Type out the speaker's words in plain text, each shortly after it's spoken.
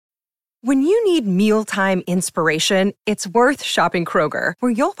When you need mealtime inspiration, it's worth shopping Kroger,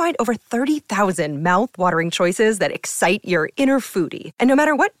 where you'll find over 30,000 mouth-watering choices that excite your inner foodie. And no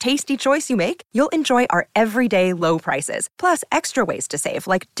matter what tasty choice you make, you'll enjoy our everyday low prices, plus extra ways to save,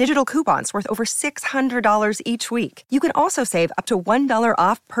 like digital coupons worth over $600 each week. You can also save up to $1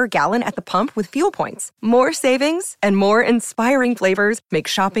 off per gallon at the pump with fuel points. More savings and more inspiring flavors make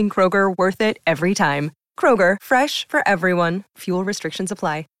shopping Kroger worth it every time. Kroger, fresh for everyone. Fuel restrictions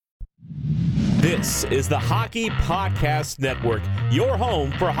apply. This is the Hockey Podcast Network, your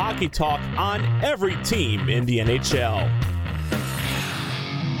home for hockey talk on every team in the NHL.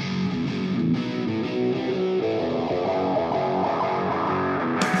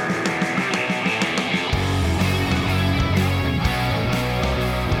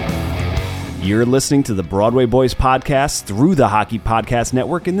 You're listening to the Broadway Boys podcast through the Hockey Podcast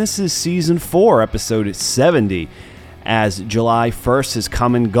Network, and this is Season 4, Episode 70. As July 1st has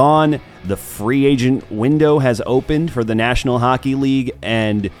come and gone, the free agent window has opened for the National Hockey League,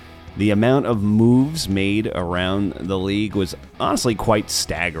 and the amount of moves made around the league was honestly quite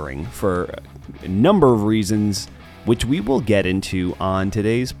staggering for a number of reasons, which we will get into on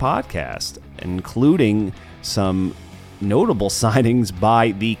today's podcast, including some notable signings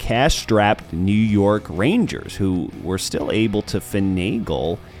by the cash-strapped New York Rangers, who were still able to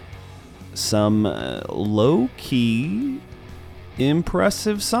finagle some low-key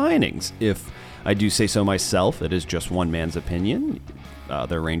impressive signings. If I do say so myself, it is just one man's opinion.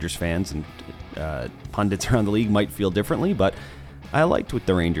 Other Rangers fans and pundits around the league might feel differently, but I liked what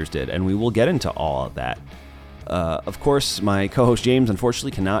the Rangers did, and we will get into all of that. Of course, my co-host James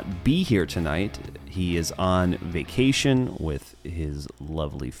unfortunately cannot be here tonight. He is on vacation with his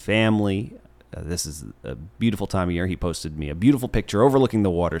lovely family. This is a beautiful time of year. He posted me a beautiful picture overlooking the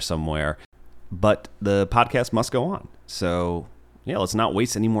water somewhere. But the podcast must go on. So, yeah, let's not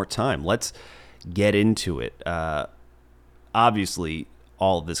waste any more time. Let's get into it. Obviously,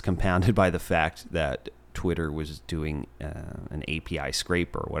 all of this compounded by the fact that Twitter was doing an API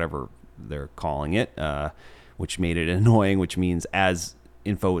scrape or whatever they're calling it, which made it annoying, which means as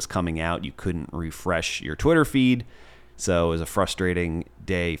info was coming out, you couldn't refresh your Twitter feed. So it was a frustrating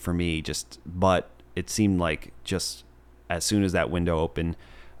day for me, but it seemed like just as soon as that window opened,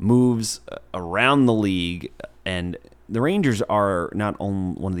 moves around the league, and the Rangers are not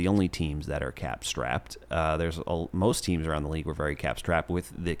one of the only teams that are cap strapped. Most teams around the league were very cap strapped,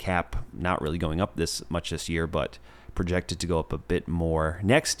 with the cap not really going up this much this year, but projected to go up a bit more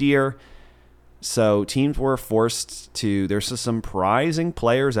next year. So teams were forced to. There's some surprising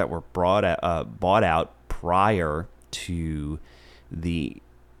players that were bought out prior to the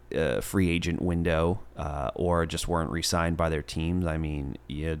free agent window, or just weren't re-signed by their teams. I mean,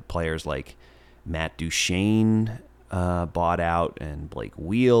 you had players like Matt Duchene bought out, and Blake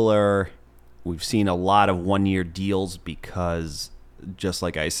Wheeler. We've seen a lot of one-year deals because, just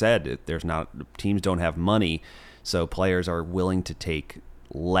like I said, teams don't have money, so players are willing to take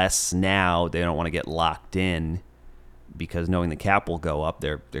less now. They don't want to get locked in, because knowing the cap will go up,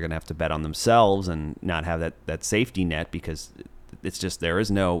 they're going to have to bet on themselves and not have that safety net, because it's just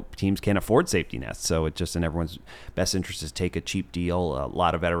teams can't afford safety nets. So it's just in everyone's best interest to take a cheap deal. A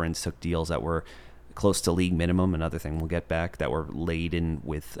lot of veterans took deals that were close to league minimum, another thing we'll get back, that were laden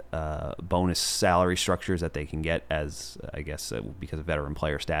with bonus salary structures that they can get as, I guess, because of veteran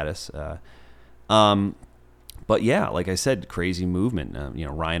player status. But yeah, like I said, crazy movement.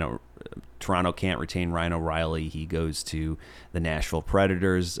 Toronto can't retain Ryan O'Reilly. He goes to the Nashville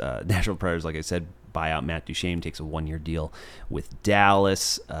Predators. Nashville Predators, like I said, buy out Matt Duchene, takes a one-year deal with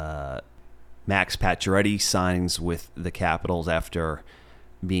Dallas. Max Pacioretty signs with the Capitals after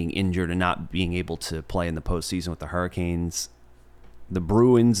being injured and not being able to play in the postseason with the Hurricanes. The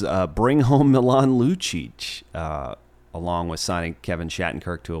Bruins bring home Milan Lucic, along with signing Kevin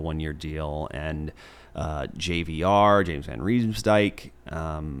Shattenkirk to a one-year deal, and JVR, James Van Riemsdyk.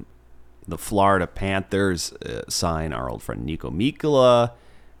 The Florida Panthers sign our old friend Nico Mikkola.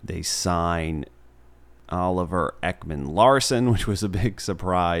 They sign Oliver Ekman-Larsson, which was a big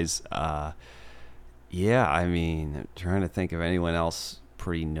surprise. I'm trying to think of anyone else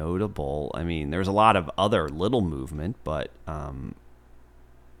pretty notable. I mean, there's a lot of other little movement, but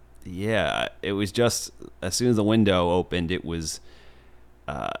it was just, as soon as the window opened, it was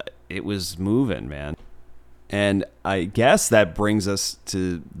moving, man. And I guess that brings us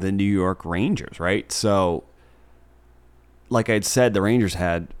to the New York Rangers, right? So, like I'd said, the Rangers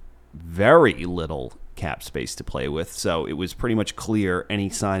had very little cap space to play with, so it was pretty much clear any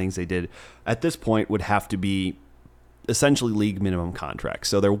signings they did at this point would have to be essentially league minimum contracts.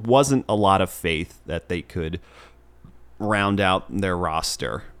 So there wasn't a lot of faith that they could round out their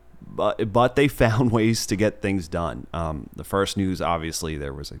roster but they found ways to get things done. The first news, obviously,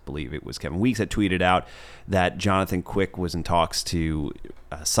 there was, I believe it was Kevin Weeks that tweeted out that Jonathan Quick was in talks to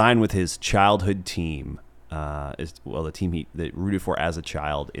sign with his childhood team, the team that rooted for as a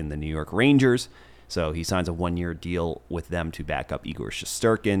child in the New York Rangers. So he signs a 1-year deal with them to back up Igor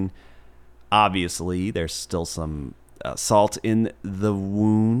Shesterkin. Obviously, there's still some salt in the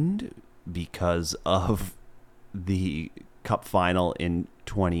wound because of the Cup final in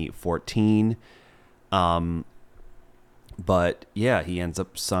 2014. But yeah, he ends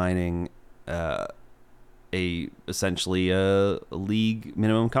up signing essentially a league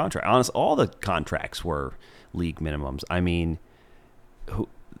minimum contract. Honestly, all the contracts were league minimums. I mean,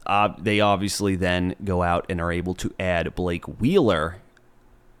 they obviously then go out and are able to add Blake Wheeler,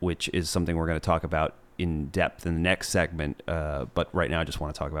 which is something we're going to talk about in depth in the next segment. But right now I just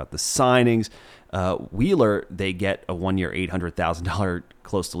want to talk about the signings. Wheeler, they get a 1-year, $800,000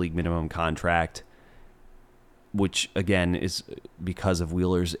 close to league minimum contract, which again is because of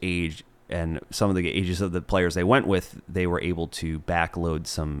Wheeler's age and some of the ages of the players they went with. They were able to backload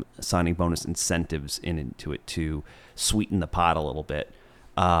some signing bonus incentives into it to sweeten the pot a little bit.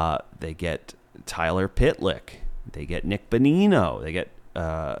 They get Tyler Pitlick. They get Nick Bonino. They get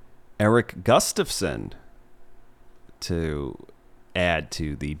Eric Gustafson to add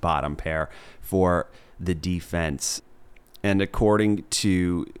to the bottom pair for the defense. And according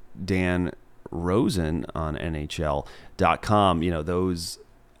to Dan Rosen on NHL.com, those.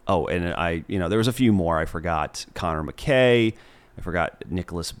 Oh, and there was a few more. I forgot Connor McKay. I forgot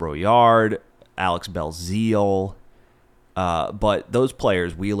Nicholas Broyard, Alex Belzile. But those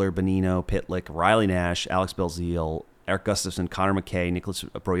players, Wheeler, Bonino, Pitlick, Riley Nash, Alex Belzile, Eric Gustafson, Connor McKay, Nicholas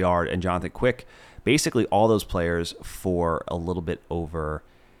Broyard, and Jonathan Quick, basically all those players for a little bit over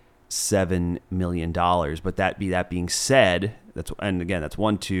 $7 million. But that being said, that's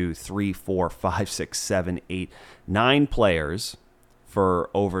 1, 2, 3, 4, 5, 6, 7, 8, 9 players for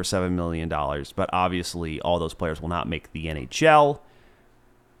over $7 million. But obviously all those players will not make the NHL.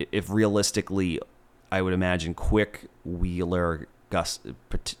 If realistically, I would imagine Quick, Wheeler,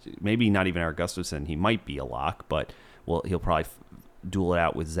 maybe not even Eric Gustafson. He might be a lock, but he'll probably duel it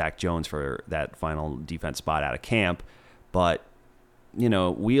out with Zach Jones for that final defense spot out of camp. But,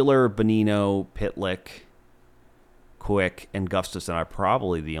 Wheeler, Bonino, Pitlick, Quick, and Gustafson are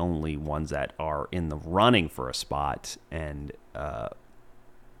probably the only ones that are in the running for a spot. And,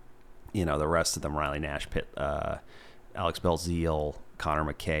 the rest of them, Riley Nash, Alex Belzile,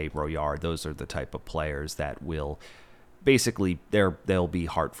 Connor McKay, Broyard, those are the type of players that will basically they'll be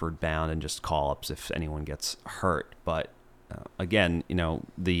Hartford bound and just call ups if anyone gets hurt. But again,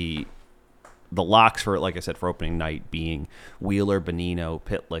 the locks for, like I said, for opening night being Wheeler, Bonino,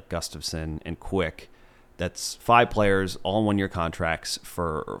 Pitlick, Gustafson, and Quick. That's 5 players, all 1-year contracts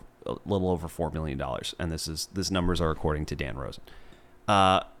for a little over $4 million, and this numbers are according to Dan Rosen.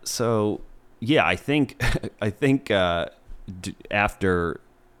 So yeah, I think after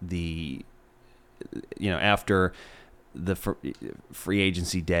the free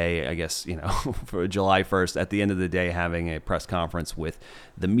agency day, I guess, for July 1st, at the end of the day, having a press conference with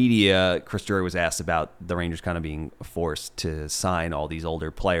the media, Chris Drury was asked about the Rangers kind of being forced to sign all these older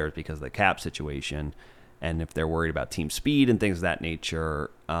players because of the cap situation and if they're worried about team speed and things of that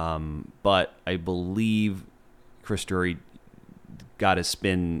nature. But I believe Chris Drury got his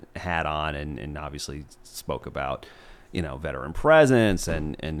spin hat on and obviously spoke about veteran presence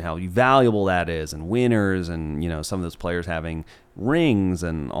and how valuable that is, and winners, and some of those players having rings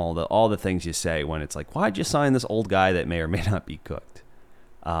and all the things you say when it's like, why'd you sign this old guy that may or may not be cooked?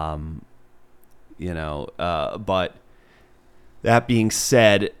 But that being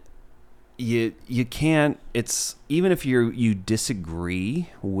said, you can't. It's even if you disagree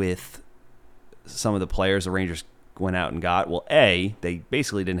with some of the players the Rangers went out and got. Well, A, they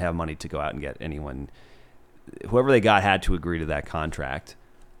basically didn't have money to go out and get anyone. Whoever they got had to agree to that contract.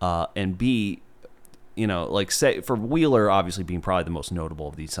 And B, say for Wheeler, obviously being probably the most notable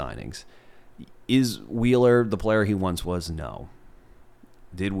of these signings, is Wheeler the player he once was? No.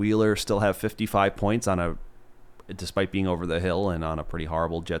 Did Wheeler still have 55 points despite being over the hill and on a pretty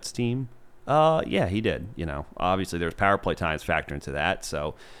horrible Jets team? Yeah, he did. Obviously there's power play times factor into that,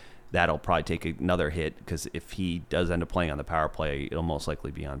 so that'll probably take another hit because if he does end up playing on the power play, it'll most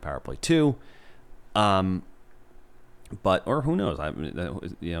likely be on power play 2. But, or who knows?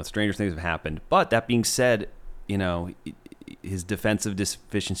 Stranger things have happened. But that being said, his defensive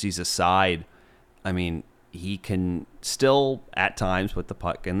deficiencies aside, I mean, he can still at times put the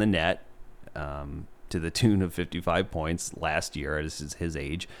puck in the net to the tune of 55 points last year at his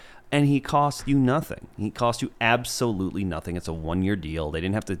age. And he cost you nothing. He cost you absolutely nothing. It's a 1-year deal. They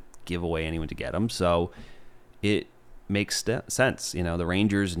didn't have to give away anyone to get him. So it makes sense. The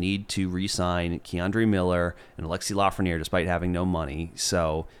Rangers need to re-sign Keandre Miller and Alexis Lafreniere despite having no money.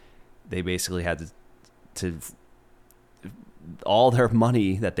 So they basically had to all their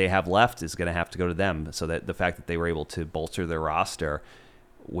money that they have left is going to have to go to them. So that the fact that they were able to bolster their roster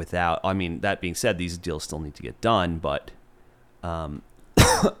without, that being said, these deals still need to get done. But,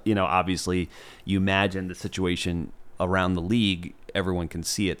 obviously you imagine the situation around the league, everyone can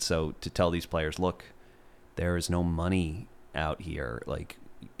see it. So to tell these players, look, there is no money out here. Like,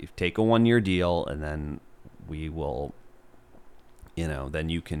 take a 1-year deal and then we will, then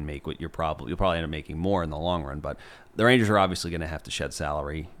you can make what you'll probably end up making more in the long run. But the Rangers are obviously going to have to shed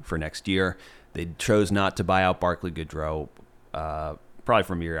salary for next year. They chose not to buy out Barclay Goodrow, probably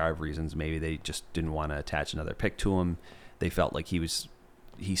for myriad of reasons. Maybe they just didn't want to attach another pick to him. They felt like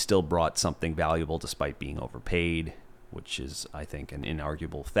he still brought something valuable despite being overpaid, which is, I think, an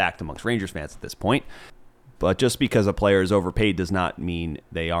inarguable fact amongst Rangers fans at this point. But just because a player is overpaid does not mean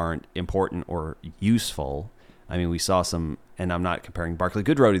they aren't important or useful. We saw some, and I'm not comparing Barclay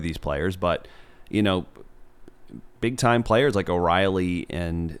Goodrow to these players, but, big-time players like O'Reilly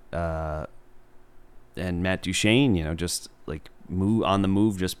and Matt Duchene, just like move on the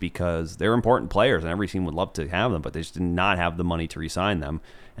move just because they're important players and every team would love to have them, but they just did not have the money to re-sign them.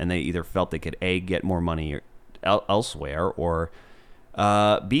 And they either felt they could, A, get more money elsewhere, or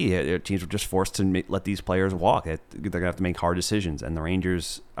B, their teams were just forced to let these players walk. They're going to have to make hard decisions, and the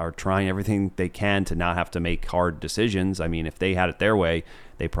Rangers are trying everything they can to not have to make hard decisions. If they had it their way,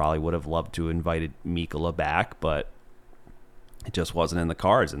 they probably would have loved to have invited Mikkola back, but it just wasn't in the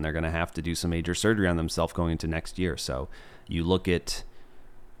cards, and they're going to have to do some major surgery on themselves going into next year. So you look at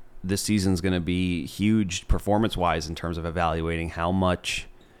this season's going to be huge performance-wise in terms of evaluating how much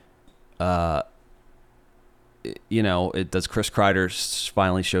does Chris Kreider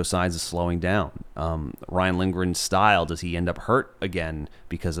finally show signs of slowing down? Ryan Lindgren's style, does he end up hurt again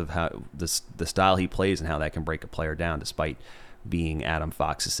because of how the style he plays and how that can break a player down despite being Adam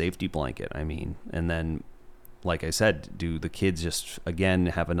Fox's safety blanket? And then, like I said, do the kids just, again,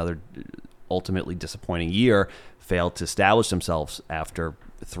 have another ultimately disappointing year, fail to establish themselves after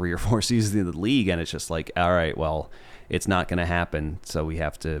 3 or 4 seasons in the league, and it's just like, all right, well, it's not going to happen, so we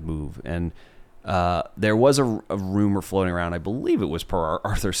have to move. And there was a rumor floating around, I believe it was per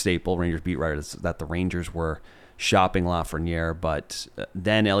Arthur Staple, Rangers beat writer, that the Rangers were shopping Lafreniere, but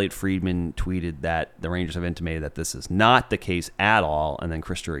then Elliot Friedman tweeted that the Rangers have intimated that this is not the case at all, and then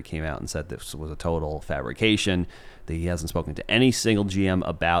Chris Drury came out and said this was a total fabrication, that he hasn't spoken to any single GM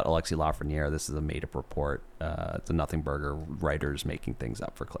about Alexis Lafreniere. This is a made-up report. It's a Nothing Burger writers making things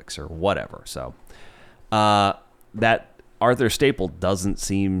up for clicks or whatever. So that Arthur Staple doesn't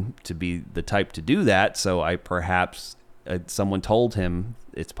seem to be the type to do that, so someone told him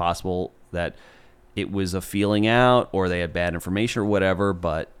it's possible that it was a feeling out or they had bad information or whatever,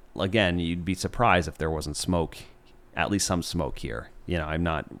 but again, you'd be surprised if there wasn't smoke, at least some smoke here.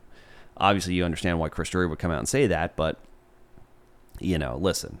 Obviously you understand why Chris Drury would come out and say that, but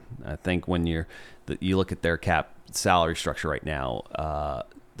listen, I think when you look at their cap salary structure right now,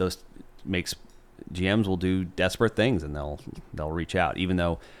 those makes GMs will do desperate things and they'll reach out, even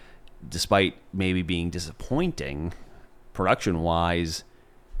though despite maybe being disappointing production-wise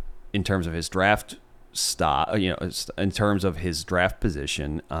in terms of his draft in terms of his draft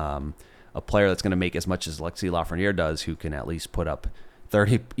position, a player that's going to make as much as Alexis Lafreniere does, who can at least put up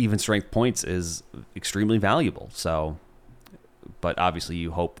 30 even strength points, is extremely valuable. So, but obviously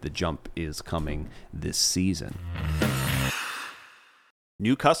you hope the jump is coming this season.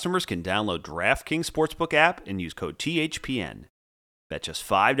 New customers can download DraftKings Sportsbook app and use code THPN. Bet just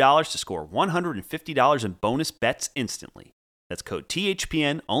 $5 to score $150 in bonus bets instantly. That's code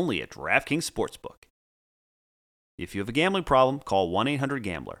THPN only at DraftKings Sportsbook. If you have a gambling problem, call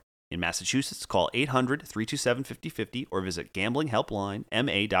 1-800-GAMBLER. In Massachusetts, call 800-327-5050 or visit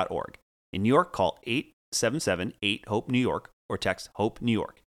gamblinghelplinema.org. In New York, call 877-8-HOPE-NEW YORK or text HOPE New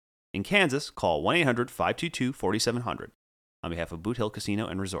York. In Kansas, call 1-800-522-4700 on behalf of Boot Hill Casino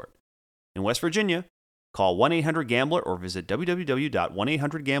and Resort. In West Virginia, call 1-800-GAMBLER or visit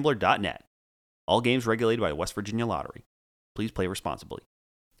www.1800gambler.net. All games regulated by the West Virginia Lottery. Please play responsibly.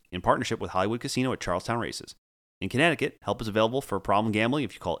 In partnership with Hollywood Casino at Charlestown Races. In Connecticut, help is available for problem gambling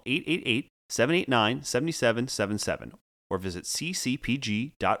if you call 888-789-7777 or visit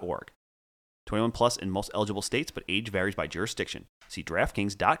ccpg.org. 21 plus in most eligible states, but age varies by jurisdiction. See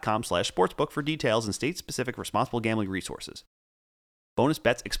DraftKings.com/sportsbook for details and state-specific responsible gambling resources. Bonus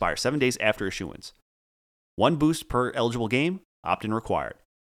bets expire 7 days after issuance. 1 boost per eligible game, opt-in required.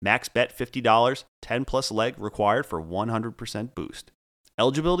 Max bet $50, 10 plus leg required for 100% boost.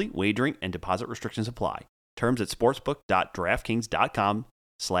 Eligibility, wagering, and deposit restrictions apply. Terms at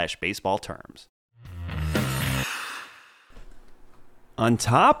sportsbook.draftkings.com/baseball terms. On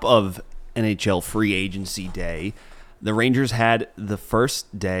top of NHL free agency day, the Rangers had the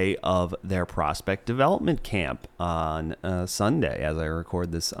first day of their prospect development camp on Sunday, as I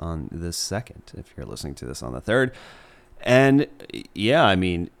record this on the 2nd, if you're listening to this on the 3rd. And yeah, I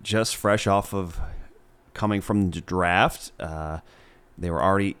mean, just fresh off of coming from the draft, they were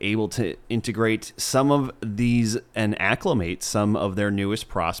already able to integrate some of these and acclimate some of their newest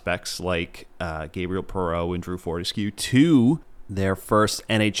prospects like Gabriel Perreault and Drew Fortescue to their first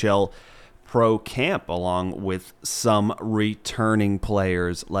NHL pro camp, along with some returning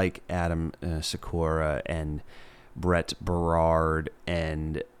players like Adam Sikora and Brett Berard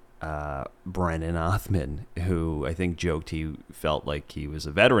and Brennan Othman, who I think joked he felt like he was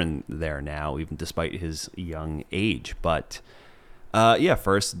a veteran there now, even despite his young age. But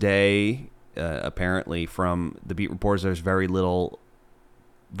first day, apparently from the beat reports, there's very little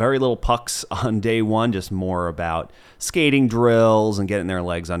pucks on day one, just more about skating drills and getting their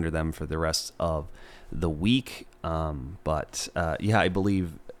legs under them for the rest of the week. I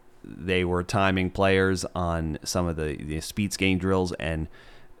believe they were timing players on some of the speed skating drills, and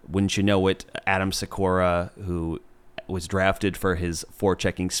wouldn't you know it, Adam Sikora, who was drafted for his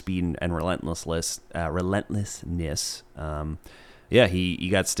forechecking speed and relentlessness. He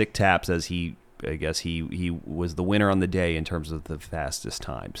got stick taps as he was the winner on the day in terms of the fastest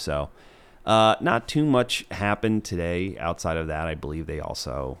time. So not too much happened today outside of that. I believe they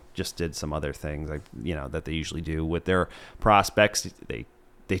also just did some other things that they usually do with their prospects. They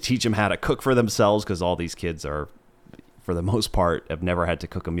teach them how to cook for themselves, because all these kids are, for the most part, have never had to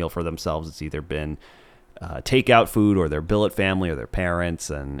cook a meal for themselves. It's either been takeout food or their billet family or their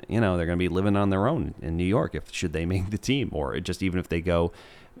parents, and they're going to be living on their own in New York should they make the team, or just even if they go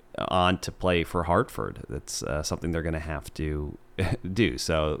on to play for Hartford. That's something they're going to have to do.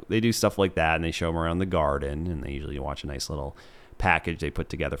 So they do stuff like that, and they show them around the garden, and they usually watch a nice little package they put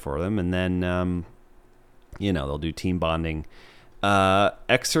together for them, and then they'll do team bonding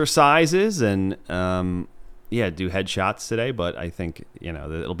exercises and do headshots today. But I think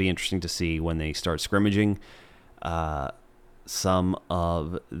it'll be interesting to see when they start scrimmaging some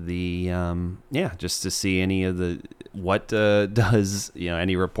of the just to see any of the what does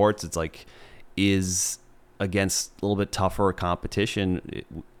any reports. It's like, is against a little bit tougher competition,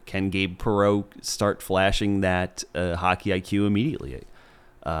 can Gabe Perreault start flashing that hockey IQ immediately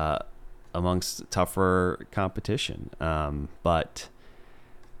amongst tougher competition?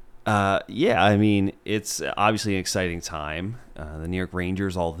 It's obviously an exciting time. The New York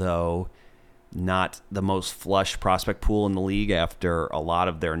Rangers, although not the most flush prospect pool in the league after a lot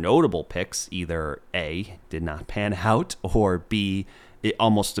of their notable picks, either A, did not pan out, or B, it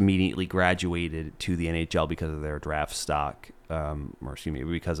almost immediately graduated to the NHL because of their draft stock,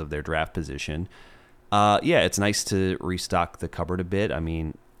 because of their draft position. It's nice to restock the cupboard a bit. I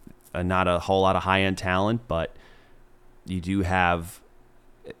mean, not a whole lot of high-end talent, but you do have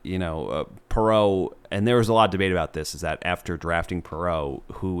Perreault, and there was a lot of debate about this, is that after drafting Perreault,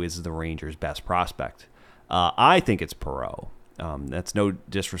 who is the Rangers' best prospect? I think it's Perreault. That's no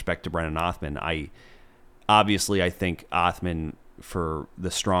disrespect to Brennan Othman. I think Othman, for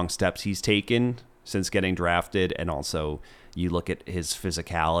the strong steps he's taken since getting drafted, and also you look at his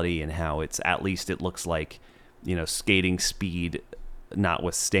physicality and how it looks like, skating speed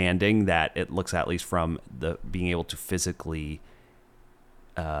notwithstanding, that it looks, at least from the being able to physically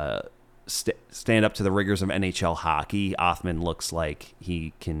stand up to the rigors of NHL hockey, Othman looks like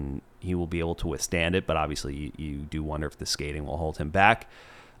he will be able to withstand it, but obviously you do wonder if the skating will hold him back.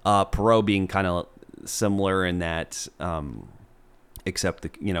 Perreault being kind of similar in that, except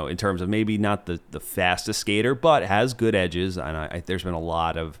in terms of maybe not the fastest skater, but has good edges, and there's been a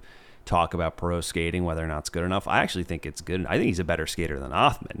lot of talk about Perreault skating, whether or not it's good enough. I actually think it's good. I think he's a better skater than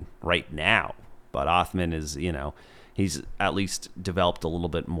Othman right now, but Othman is, he's at least developed a little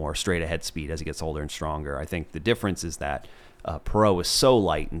bit more straight ahead speed as he gets older and stronger. I think the difference is that Perreault is so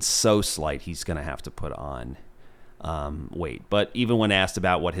light and so slight, he's going to have to put on weight. But even when asked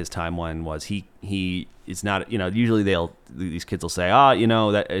about what his timeline was, he is not, usually these kids will say,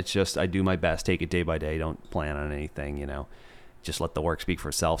 that it's just, I do my best, take it day by day, don't plan on anything, just let the work speak for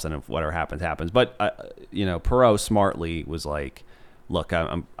itself, and if whatever happens, happens. But, Perreault smartly was like, look,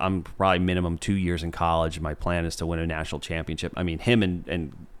 I'm probably minimum 2 years in college. My plan is to win a national championship. I mean, him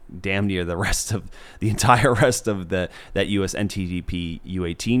and damn near the entire rest of that US NTDP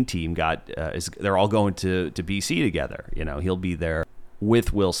U18 team they're all going to BC together. He'll be there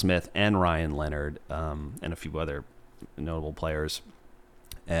with Will Smith and Ryan Leonard and a few other notable players.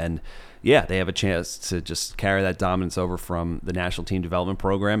 And yeah, they have a chance to just carry that dominance over from the national team development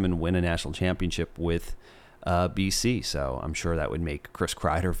program and win a national championship with BC. So I'm sure that would make Chris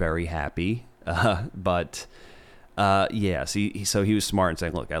Kreider very happy. But so he was smart in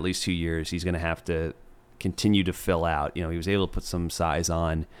saying, look, at least 2 years, he's going to have to continue to fill out. He was able to put some size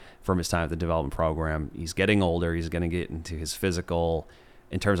on from his time at the development program. He's getting older. He's going to get into his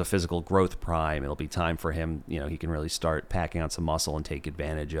in terms of physical growth prime. It'll be time for him. He can really start packing on some muscle and take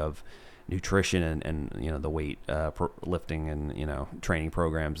advantage of nutrition and the weight lifting and training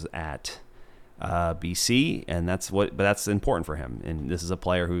programs at BC, and that's important for him. And this is a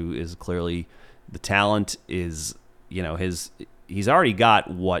player who is clearly, the talent is he's already got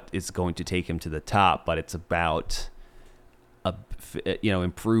what is going to take him to the top, but it's about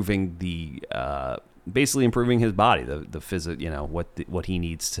improving basically improving his body, the physical, what he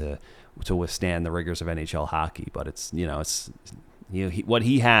needs to withstand the rigors of NHL hockey. But it's what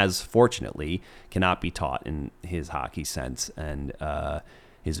he has, fortunately, cannot be taught in his hockey sense and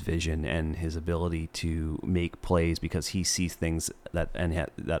his vision and his ability to make plays, because he sees things that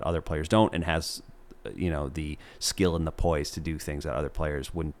other players don't, and has the skill and the poise to do things that other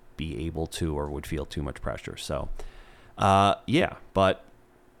players wouldn't be able to or would feel too much pressure. So but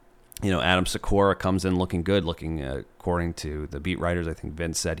Adam Sikora comes in looking good, according to the beat writers. I think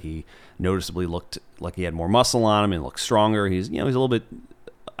Vince said he noticeably looked like he had more muscle on him and looked stronger. He's a little bit,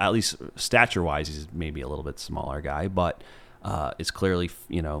 at least stature wise, he's maybe a little bit smaller guy, but it's clearly,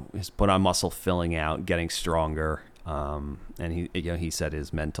 his put on muscle filling out, getting stronger. And he said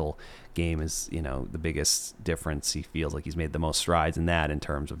his mental game is, the biggest difference. He feels like he's made the most strides in that, in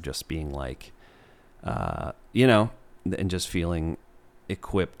terms of just being like, and just feeling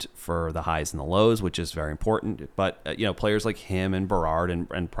equipped for the highs and the lows, which is very important. But, players like him and Berard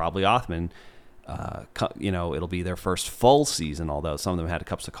and probably Othman, it'll be their first full season, although some of them had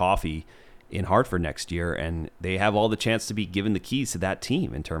cups of coffee in Hartford next year, and they have all the chance to be given the keys to that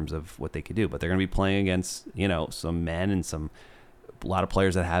team in terms of what they could do. But they're going to be playing against, some men and a lot of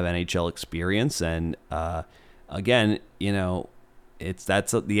players that have NHL experience. And again, the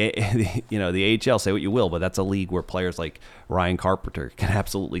AHL, say what you will, but that's a league where players like Ryan Carpenter can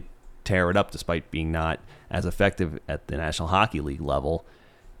absolutely tear it up, despite being not as effective at the National Hockey League level,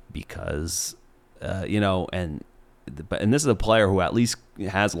 because and this is a player who at least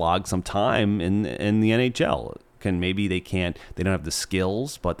has logged some time in the NHL. They don't have the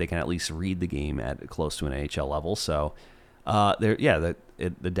skills, but they can at least read the game at close to an NHL level. So the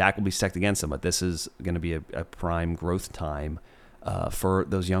DAC will be stacked against them, but this is going to be a prime growth time for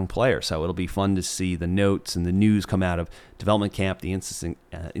those young players. So it'll be fun to see the notes and the news come out of development camp, the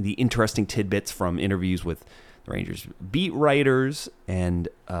interesting tidbits from interviews with the Rangers beat writers, and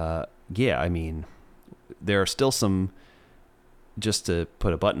there are still some, just to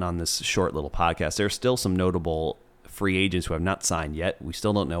put a button on this short little podcast, there are still some notable free agents who have not signed yet. We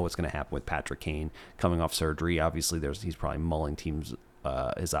still don't know what's going to happen with Patrick Kane coming off surgery. Obviously, he's probably mulling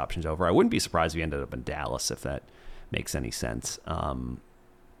his options over. I wouldn't be surprised if he ended up in Dallas, if that makes any sense. At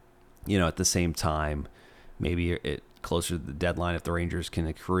the same time, maybe closer to the deadline, if the Rangers can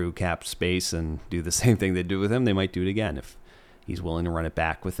accrue cap space and do the same thing they do with him, they might do it again if he's willing to run it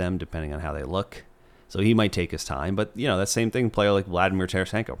back with them, depending on how they look. So he might take his time, but that same thing, player like Vladimir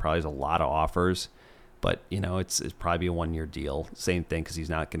Tarasenko probably has a lot of offers, but it's probably a 1 year deal. Same thing, because he's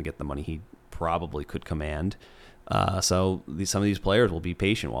not going to get the money he probably could command. So some of these players will be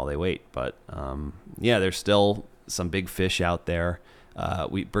patient while they wait. But there's still some big fish out there.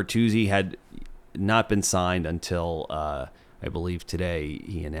 Bertuzzi had not been signed until I believe today.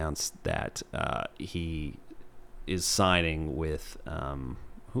 He announced that he is signing with.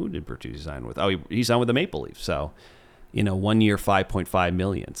 Who did Bertuzzi sign with? Oh, he signed with the Maple Leafs. So, 1 year, $5.5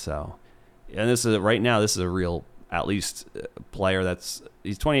 million. So, and this is right now. This is a real, at least, player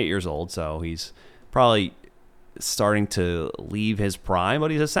he's 28 years old. So he's probably starting to leave his prime,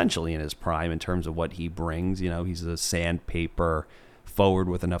 but he's essentially in his prime in terms of what he brings. He's a sandpaper forward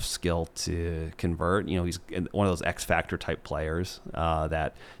with enough skill to convert. He's one of those X Factor type players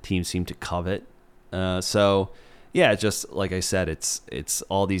that teams seem to covet. Yeah, just like I said, it's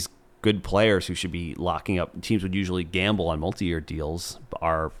all these good players who should be locking up. Teams would usually gamble on multi-year deals,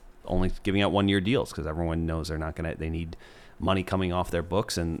 are only giving out 1 year deals because everyone knows they need money coming off their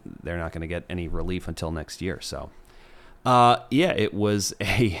books, and they're not going to get any relief until next year. So, it was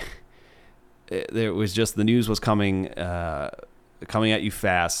just the news was coming at you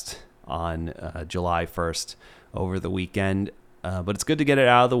fast on July 1st over the weekend. But it's good to get it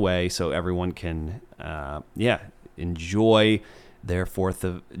out of the way so everyone can, enjoy their 4th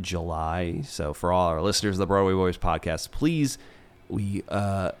of July. So for all our listeners of the Broadway Boys podcast, please we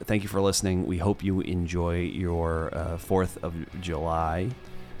thank you for listening. We hope you enjoy your 4th of July.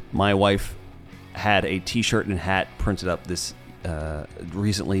 My wife had a T-shirt and hat printed up this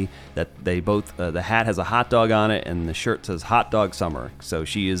recently that they both the hat has a hot dog on it and the shirt says Hot Dog Summer. So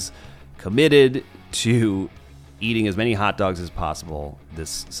she is committed to eating as many hot dogs as possible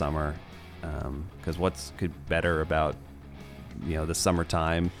this summer, because what's could better about the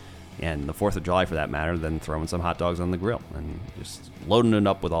summertime and the 4th of July for that matter than throwing some hot dogs on the grill and just loading it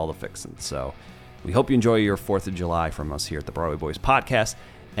up with all the fixings. So we hope you enjoy your 4th of July from us here at the Broadway Boys Podcast,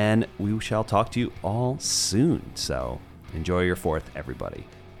 and we shall talk to you all soon. So enjoy your 4th, everybody.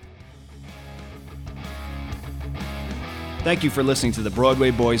 Thank you for listening to the Broadway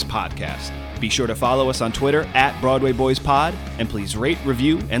Boys Podcast. Be sure to follow us on Twitter at Broadway Boys Pod, and please rate,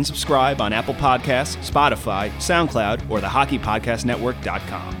 review, and subscribe on Apple Podcasts, Spotify, SoundCloud, or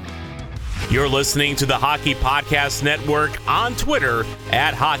thehockeypodcastnetwork.com. You're listening to the Hockey Podcast Network on Twitter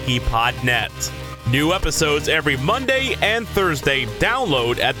at HockeyPodNet. New episodes every Monday and Thursday.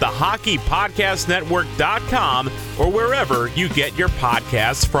 Download at thehockeypodcastnetwork.com or wherever you get your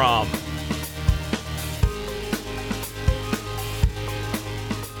podcasts from.